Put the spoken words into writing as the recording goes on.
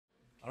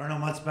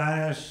much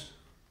Spanish.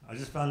 I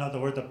just found out the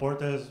word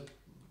Deportes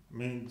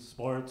means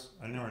sports.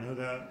 I never knew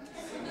that.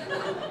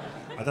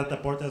 I thought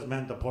Deportes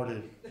meant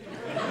deported.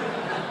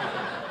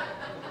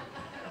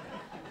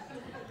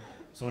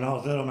 So when I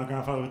was little, my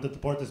grandfather would do the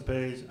Deportes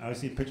page. I would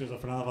see pictures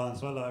of Fernando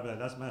Valenzuela. I'd be like,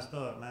 that's messed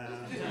up,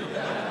 man.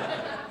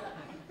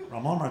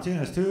 Ramon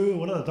Martinez too?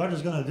 What are the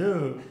Dodgers gonna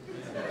do?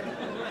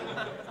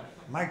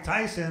 Mike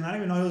Tyson, I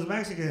didn't even know he was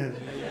Mexican.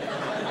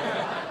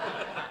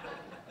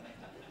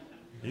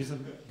 He used to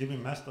give me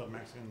messed up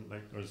Mexican,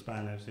 like, or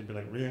Spanish. He'd be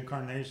like,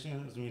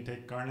 reincarnation is when you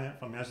take garnet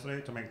from yesterday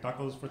to make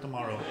tacos for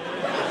tomorrow.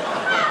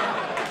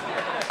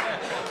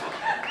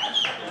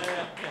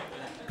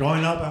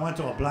 Growing up, I went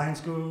to a blind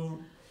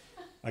school.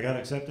 I got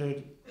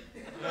accepted.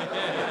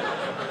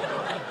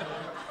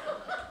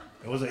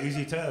 It was an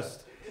easy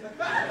test.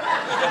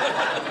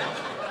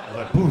 I was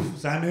like, poof,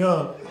 sign me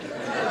up.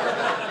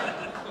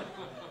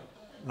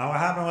 Now what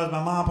happened was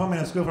my mom put me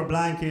in school for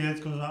blind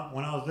kids because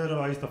when I was little,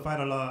 I used to fight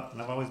a lot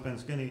and I've always been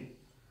skinny.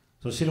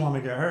 So she didn't want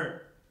me to get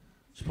hurt.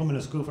 She put me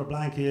in school for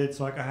blind kids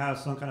so I could have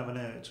some kind of an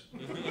edge.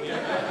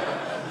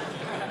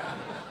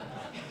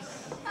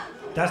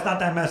 That's not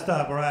that messed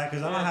up, all right?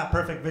 Because I don't have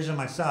perfect vision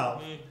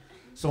myself.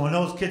 So when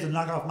those kids would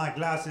knock off my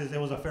glasses, it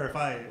was a fair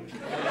fight.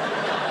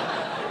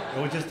 It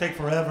would just take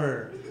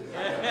forever.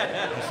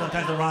 And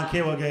sometimes the wrong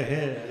kid will get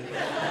hit.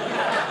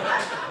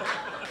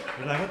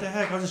 You're like, what the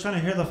heck? I was just trying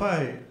to hear the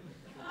fight.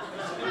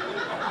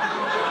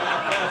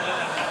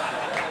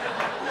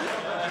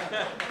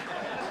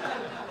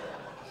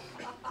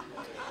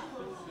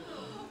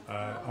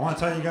 I want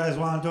to tell you guys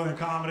why I'm doing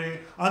comedy.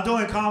 I'm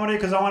doing comedy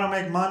because I want to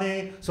make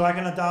money so I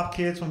can adopt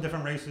kids from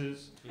different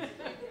races.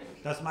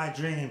 That's my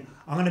dream.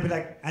 I'm going to be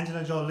like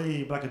Angelina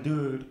Jolie, but like a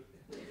dude.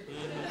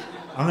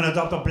 I'm going to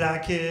adopt a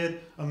black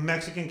kid, a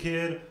Mexican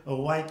kid, a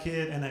white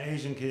kid, and an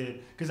Asian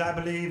kid. Because I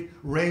believe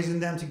raising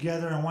them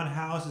together in one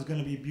house is going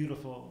to be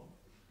beautiful.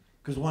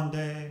 Because one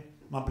day,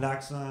 my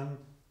black son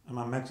and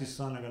my Mexican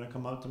son are going to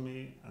come up to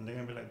me, and they're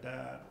going to be like,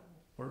 Dad,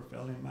 we're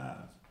failing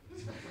math.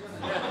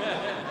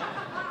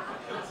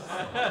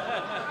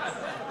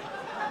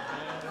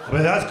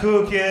 But that's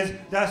cool, kids.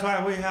 That's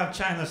why we have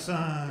China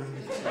Sun.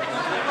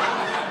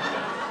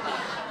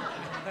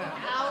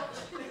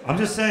 I'm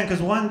just saying,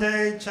 because one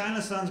day,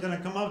 China Son's going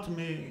to come up to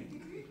me.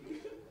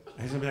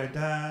 And he's going to be like,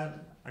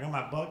 Dad, I got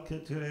my butt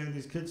kicked today, and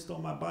these kids stole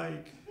my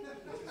bike.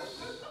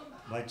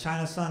 Like,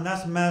 China Son,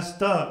 that's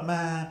messed up,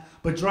 man.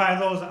 But dry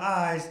those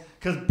eyes,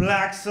 because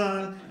Black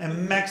Son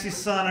and Mexi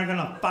Son are going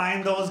to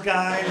find those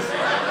guys,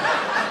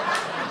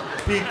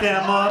 beat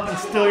them up, and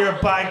steal your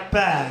bike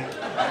back.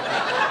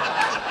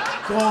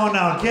 Go on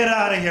now, get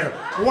out of here.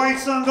 White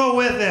Son, go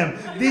with him.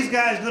 These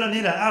guys are going to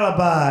need an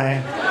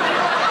alibi.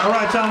 All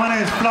right, y'all, my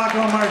name is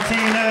Flaco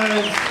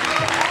Martinez.